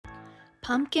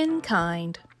Pumpkin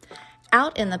kind.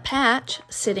 Out in the patch,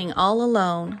 sitting all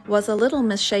alone, was a little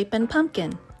misshapen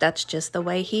pumpkin. That's just the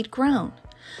way he'd grown.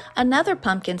 Another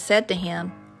pumpkin said to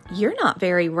him, "You're not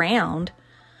very round."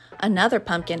 Another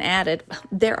pumpkin added,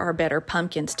 "There are better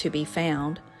pumpkins to be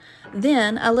found."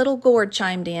 Then a little gourd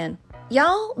chimed in,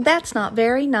 "Y'all, that's not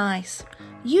very nice.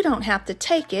 You don't have to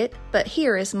take it, but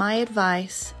here is my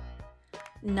advice.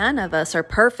 None of us are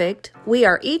perfect. We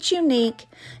are each unique.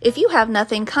 If you have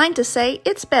nothing kind to say,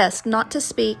 it's best not to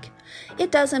speak.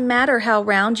 It doesn't matter how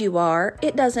round you are.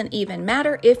 It doesn't even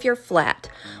matter if you're flat.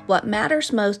 What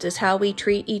matters most is how we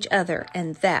treat each other,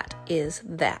 and that is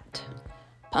that."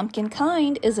 Pumpkin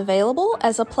Kind is available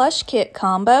as a plush kit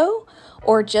combo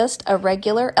or just a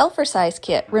regular ELFercise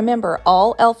kit. Remember,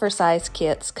 all ELFercise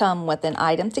kits come with an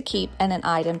item to keep and an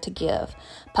item to give.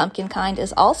 Pumpkin Kind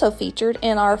is also featured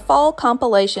in our fall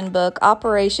compilation book,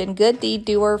 Operation Good Deed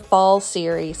Doer Fall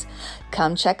Series.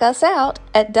 Come check us out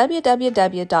at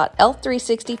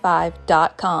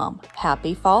www.elf365.com.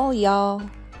 Happy fall, y'all!